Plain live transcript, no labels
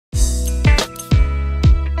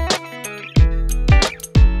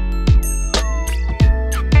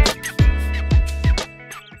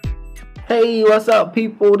Hey, what's up,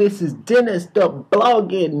 people? This is Dennis, the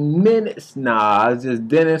blogging minutes. Nah, it's just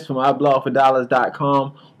Dennis from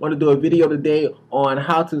iblogfordollars.com. Want to do a video today on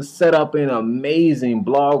how to set up an amazing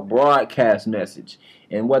blog broadcast message.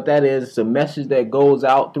 And what that is, it's a message that goes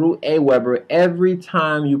out through Aweber every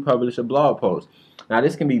time you publish a blog post. Now,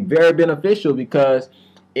 this can be very beneficial because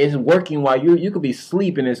it's working while you could be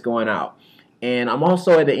sleeping. It's going out. And I'm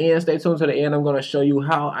also at the end, stay tuned to the end, I'm going to show you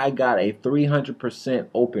how I got a 300%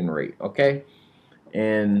 open rate, okay?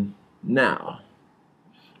 And now,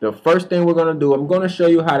 the first thing we're going to do, I'm going to show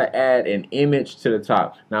you how to add an image to the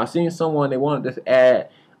top. Now, I've seen someone, they wanted to add,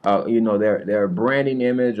 their branding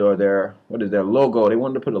image or their logo. They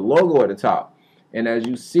wanted to put a logo at the top. And as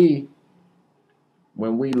you see,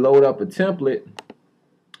 when we load up a template,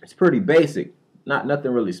 it's pretty basic.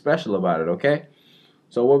 Nothing really special about it, okay?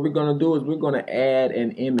 So what we're going to do is we're going to add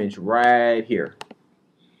an image right here.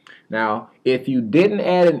 Now, if you didn't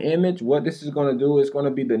add an image, what this is going to do is going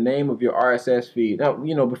to be the name of your RSS feed. Now,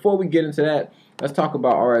 before we get into that, let's talk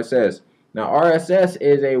about RSS. Now, RSS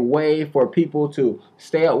is a way for people to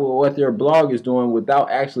stay up with what their blog is doing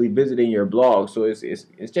without actually visiting your blog. So it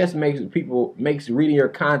just makes reading your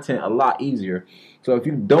content a lot easier. So if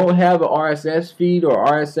you don't have an RSS feed or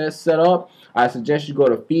RSS set up, I suggest you go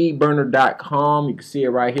to feedburner.com. You can see it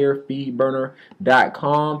right here,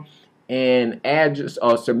 feedburner.com, and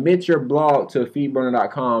submit your blog to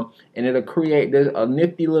feedburner.com, and it'll create a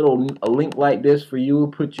nifty little link like this for you.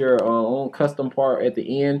 Put your own custom part at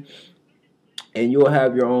the end, and you'll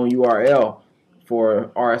have your own URL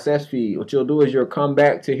for RSS feed. What you'll do is you'll come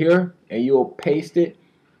back to here and you'll paste it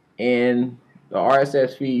in the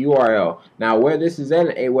RSS feed URL. Now, where this is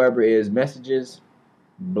at Aweber is messages,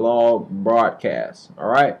 blog, broadcast.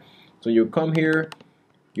 Alright, so you'll come here,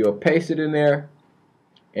 you'll paste it in there,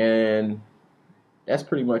 and that's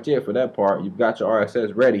pretty much it for that part. You've got your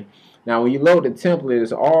RSS ready. Now, when you load the template,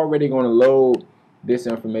 it's already going to load this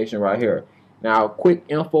information right here. Now, quick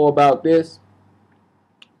info about this: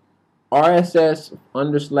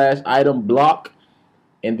 RSS_item block,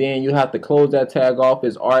 and then you have to close that tag off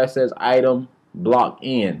as RSS item block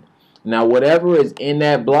in. Now, whatever is in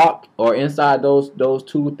that block or inside those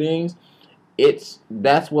two things,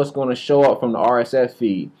 that's what's going to show up from the RSS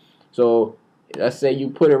feed. So let's say you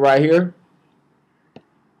put it right here.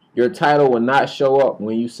 Your title will not show up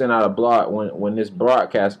when you send out a blog, when this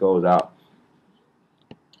broadcast goes out.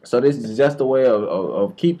 So this is just a way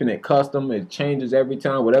of keeping it custom. It changes every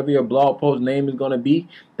time. Whatever your blog post name is going to be,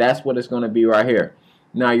 that's what it's going to be right here.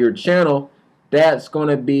 Now, your channel, that's going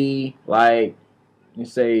to be like, you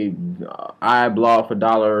say I blog for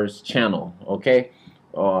dollars channel, okay,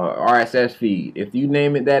 or RSS feed. If you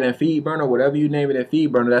name it that in FeedBurner, whatever you name it in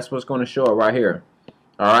FeedBurner, that's what's going to show up right here.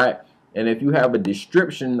 All right. And if you have a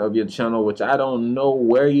description of your channel, which I don't know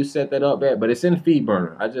where you set that up at, but it's in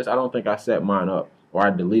FeedBurner. I don't think I set mine up, or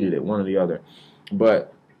I deleted it, one or the other.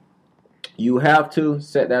 But you have to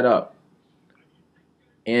set that up.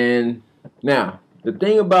 And now, the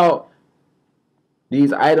thing about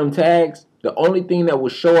these item tags, the only thing that will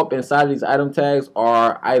show up inside of these item tags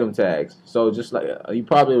are item tags. So just like you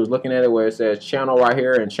probably was looking at it where it says channel right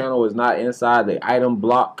here, and channel is not inside the item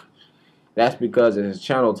block. That's because it's a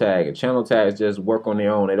channel tag. And channel tags just work on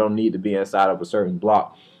their own. They don't need to be inside of a certain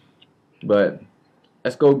block. But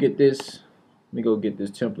let's go get this. Let me go get this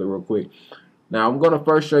template real quick. Now, I'm going to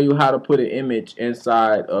first show you how to put an image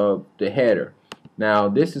inside of the header. Now,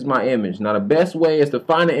 this is my image. Now, the best way is to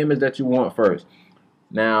find the image that you want first.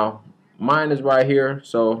 Now, mine is right here,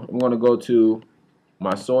 so I'm going to go to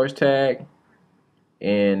my source tag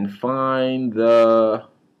and find the...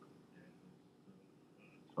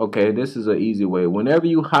 Okay, this is an easy way. Whenever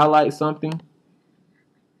you highlight something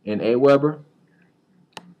in Aweber,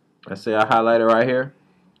 let's say I highlight it right here,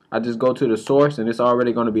 I just go to the source and it's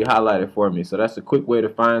already going to be highlighted for me. So that's a quick way to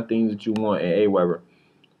find things that you want in Aweber.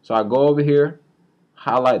 So I go over here,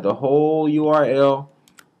 highlight the whole URL,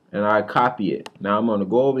 and I copy it. Now I'm going to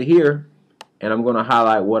go over here and I'm going to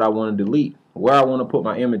highlight what I want to delete, where I want to put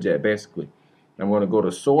my image at, basically. I'm going to go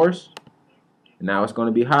to source, and now it's going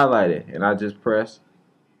to be highlighted, and I just press.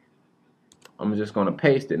 I'm just going to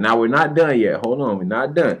paste it. Now we're not done yet. Hold on, we're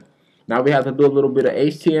not done. Now we have to do a little bit of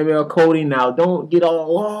HTML coding. Now don't get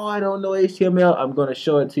all, oh, I don't know HTML. I'm going to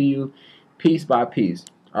show it to you piece by piece.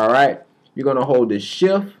 All right. You're going to hold the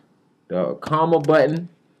shift, the comma button.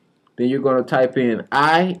 Then you're going to type in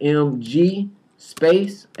IMG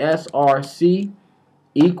space SRC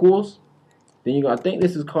equals. Then you're going to, I think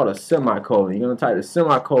this is called a semicolon. You're going to type the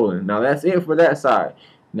semicolon. Now that's it for that side.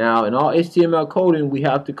 Now in all HTML coding, we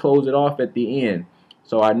have to close it off at the end.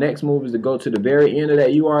 So our next move is to go to the very end of that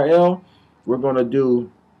URL. We're going to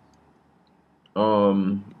do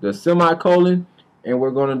the semicolon, and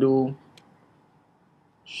we're going to do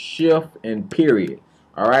shift and period.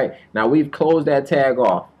 All right, now we've closed that tag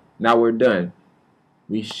off. Now we're done.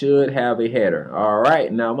 We should have a header. All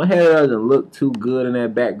right, now my header doesn't look too good in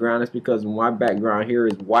that background. It's because my background here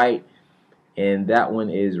is white and that one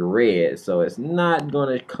is red, so it's not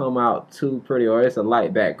gonna come out too pretty, or it's a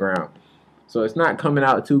light background, so it's not coming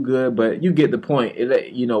out too good, but you get the point.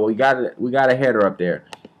 You know, we got a header up there.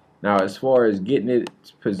 Now as far as getting it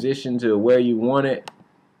positioned to where you want it,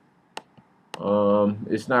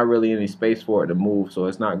 it's not really any space for it to move, so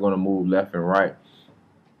it's not going to move left and right.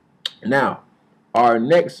 Now our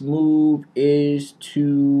next move is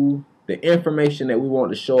to the information that we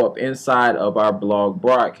want to show up inside of our blog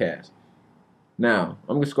broadcast. Now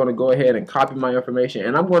I'm just going to go ahead and copy my information,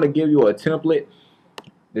 and I'm going to give you a template.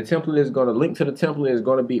 The template is going to link to the template is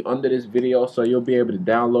going to be under this video, so you'll be able to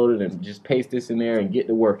download it and just paste this in there and get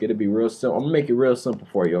to work. It'll be real simple. I'm going to make it real simple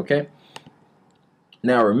for you, okay?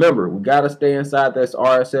 Now remember, we got to stay inside this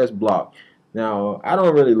RSS block. Now I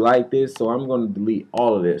don't really like this, so I'm going to delete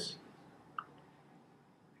all of this.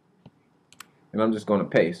 And I'm just going to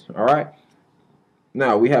paste. Alright.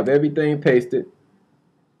 Now we have everything pasted.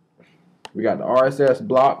 We got the RSS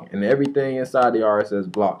block and everything inside the RSS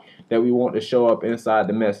block that we want to show up inside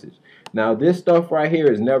the message. Now this stuff right here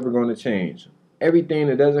is never going to change. Everything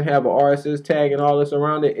that doesn't have an RSS tag and all this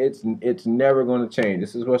around it, it's never going to change.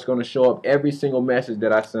 This is what's going to show up every single message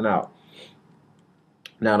that I send out.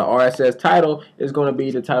 Now the RSS title is going to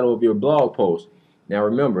be the title of your blog post. Now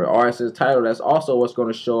remember, RSS title, that's also what's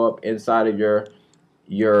going to show up inside of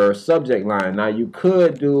your subject line. Now you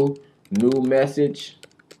could do new message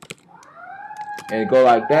and go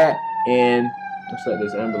like that, and let's let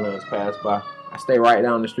this ambulance pass by. I stay right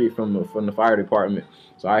down the street from the fire department,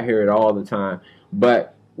 so I hear it all the time.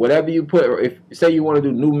 But whatever you put, if say you want to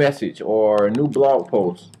do new message or new blog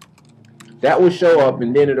post, that will show up,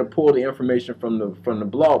 and then it'll pull the information from the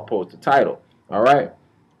blog post, the title. All right,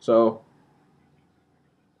 so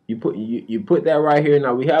you put that right here.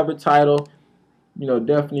 Now we have a title. You know,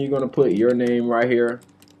 definitely you're gonna put your name right here,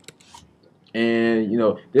 and you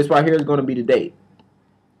know this right here is gonna be the date.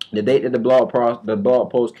 The date that the blog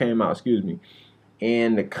post came out, excuse me,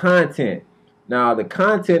 and the content. Now the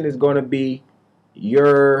content is going to be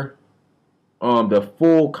your the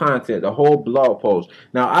full content, the whole blog post.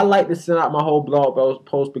 Now I like to send out my whole blog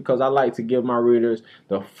post because I like to give my readers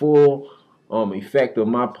the full effect of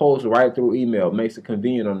my post right through email. It makes it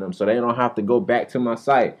convenient on them, so they don't have to go back to my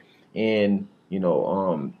site and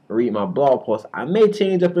read my blog post. I may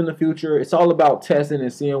change up in the future. It's all about testing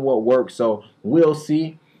and seeing what works, so we'll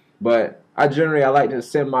see. But I like to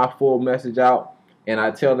send my full message out, and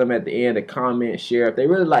I tell them at the end to comment, share. If they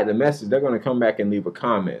really like the message, they're going to come back and leave a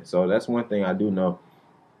comment. So that's one thing I do know.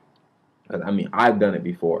 I mean, I've done it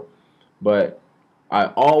before. But I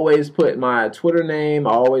always put my Twitter name.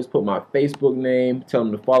 I always put my Facebook name. Tell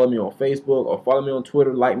them to follow me on Facebook or follow me on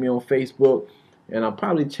Twitter, like me on Facebook. And I'll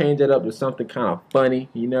probably change that up to something kind of funny.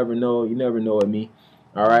 You never know. You never know with me.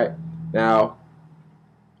 All right. Now,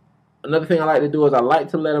 another thing I like to do is I like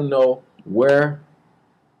to let them know where,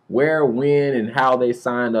 when, and how they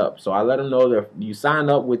signed up. So I let them know that you signed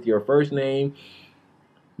up with your first name,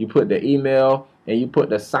 you put the email, and you put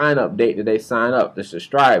the sign up date that they sign up, the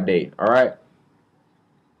subscribe date. All right.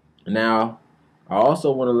 Now, I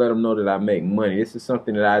also want to let them know that I make money. This is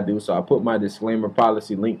something that I do, so I put my disclaimer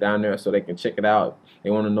policy link down there so they can check it out. They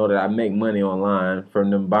want to know that I make money online from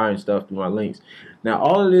them buying stuff through my links. Now,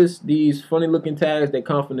 all of these funny looking tags, they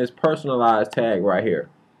come from this personalized tag right here.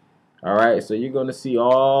 All right, so you're going to see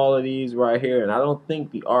all of these right here, and I don't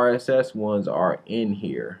think the RSS ones are in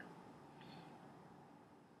here.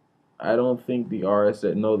 I don't think the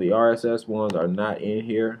RSS ones are not in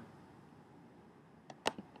here.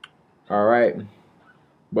 All right.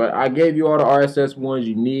 But I gave you all the RSS ones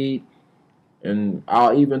you need, and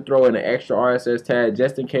I'll even throw in an extra RSS tag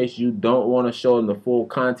just in case you don't want to show them the full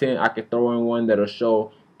content. I could throw in one that'll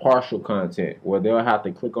show partial content where they'll have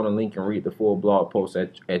to click on a link and read the full blog post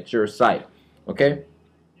at your site. Okay?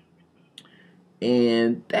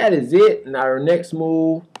 And that is it. Now our next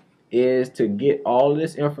move is to get all of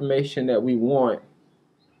this information that we want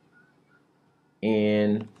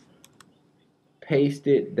and paste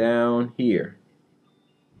it down here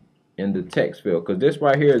in the text field, because this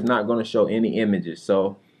right here is not going to show any images,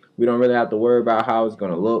 so we don't really have to worry about how it's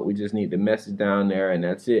going to look. We just need the message down there, and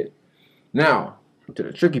that's it. Now to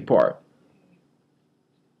the tricky part.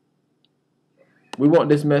 We want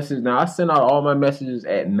this message. Now I send out all my messages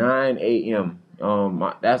at 9 a.m.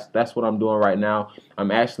 That's what I'm doing right now.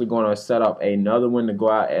 I'm actually going to set up another one to go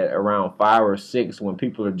out at around 5 or 6 when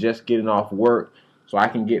people are just getting off work, so I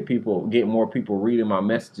can get more people reading my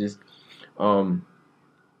messages.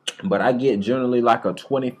 But I get generally like a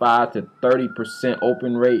 25 to 30%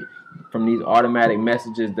 open rate from these automatic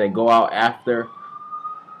messages that go out after.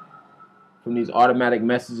 From these automatic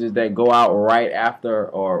messages that go out right after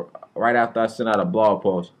I send out a blog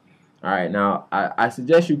post. Alright, now I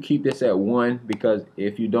suggest you keep this at 1, because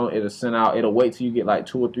if you don't, it'll wait till you get like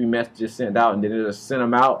 2 or 3 messages sent out, and then it'll send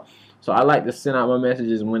them out. So I like to send out my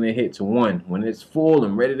messages when it hits 1. When it's full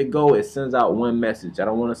and ready to go, it sends out 1 message. I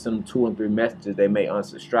don't want to send them 2 and 3 messages. They may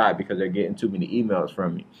unsubscribe because they're getting too many emails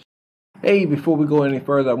from me. Hey, before we go any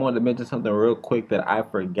further, I wanted to mention something real quick that I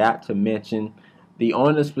forgot to mention.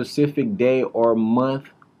 On a specific day or month,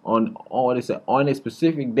 on a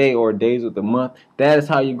specific day or days of the month, that is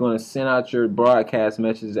how you're going to send out your broadcast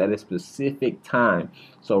messages at a specific time.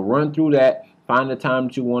 So run through that, find the time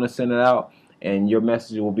that you want to send it out, and your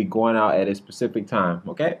message will be going out at a specific time.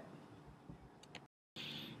 Okay?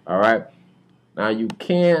 Alright. Now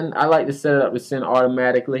I like to set it up to send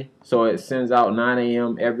automatically, so it sends out 9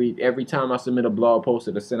 a.m. every time I submit a blog post.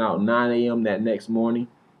 It'll send out 9 a.m. that next morning.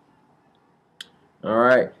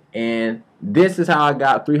 Alright, and this is how I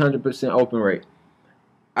got 300% open rate.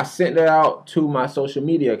 I sent it out to my social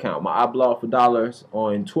media account, my I Blog for Dollars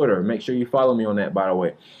on Twitter. Make sure you follow me on that, by the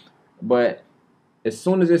way. But as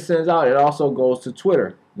soon as it sends out, it also goes to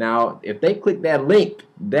Twitter. Now, if they click that link,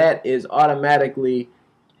 that is automatically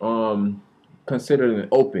considered an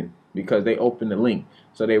open, because they opened the link.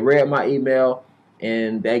 So they read my email,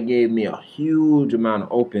 and that gave me a huge amount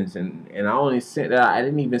of opens, and I only sent that. I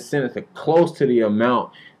didn't even send it to close to the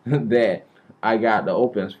amount that I got the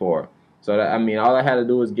opens for. So that, I mean, all I had to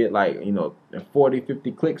do was get like 40,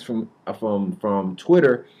 50 clicks from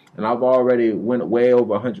Twitter, and I've already went way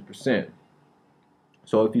over 100%.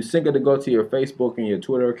 So if you sync it to go to your Facebook and your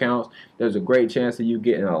Twitter accounts, there's a great chance of you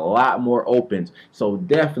getting a lot more opens. So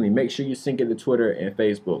definitely make sure you sync it to Twitter and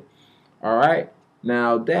Facebook. All right.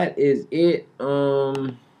 Now that is it. Let's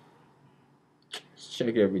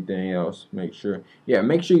check everything else. Make sure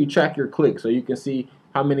you track your clicks so you can see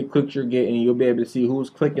how many clicks you're getting. You'll be able to see who's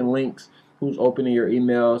clicking links, who's opening your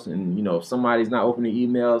emails, and if somebody's not opening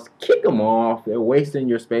emails, kick them off. They're wasting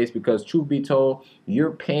your space, because truth be told,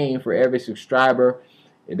 you're paying for every subscriber.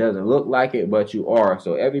 It doesn't look like it, but you are.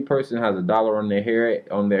 So every person has $1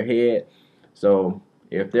 on their head. So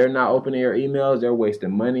if they're not opening your emails, they're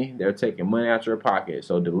wasting money. They're taking money out your pocket.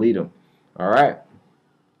 So delete them. All right.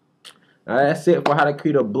 Now that's it for how to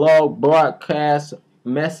create a broadcast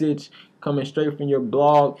message coming straight from your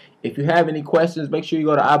blog. If you have any questions, make sure you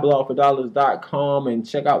go to iblogfordollars.com and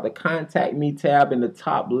check out the Contact Me tab in the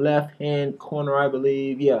top left-hand corner, I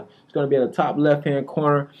believe. Yeah, it's going to be in the top left-hand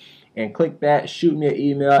corner. And click that, shoot me an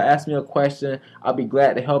email, ask me a question. I'll be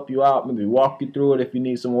glad to help you out, maybe walk you through it if you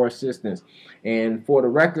need some more assistance. And for the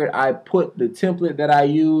record, I put the template that I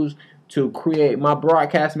use to create my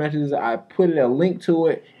broadcast messages, I put a link to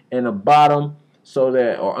it in the bottom,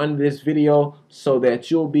 or under this video, so that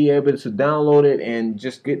you'll be able to download it and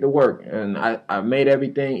just get to work. And I made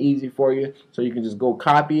everything easy for you, so you can just go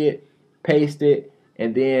copy it, paste it,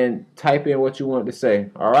 and then type in what you want to say.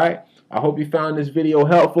 All right. I hope you found this video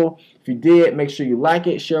helpful. If you did, make sure you like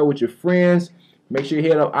it, share it with your friends. Make sure you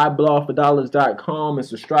hit up iblogfordollars.com and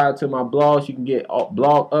subscribe to my blogs. You can get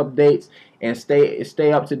blog updates and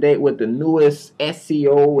stay up to date with the newest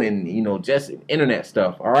SEO and just internet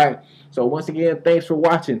stuff. All right. So once again, thanks for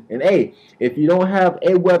watching. And hey, if you don't have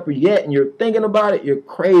Aweber yet and you're thinking about it, you're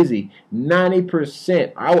crazy.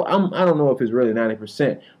 90%. I don't know if it's really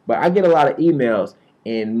 90%, but I get a lot of emails,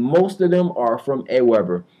 and most of them are from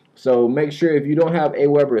Aweber. So make sure, if you don't have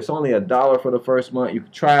Aweber, it's only $1 for the first month. You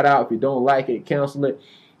can try it out. If you don't like it, cancel it.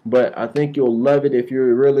 But I think you'll love it if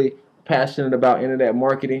you're really passionate about internet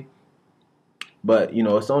marketing. But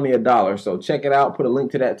it's only $1, so check it out. Put a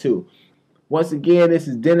link to that too. Once again, this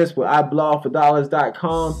is Dennis with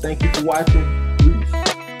iblogfordollars.com. Thank you for watching.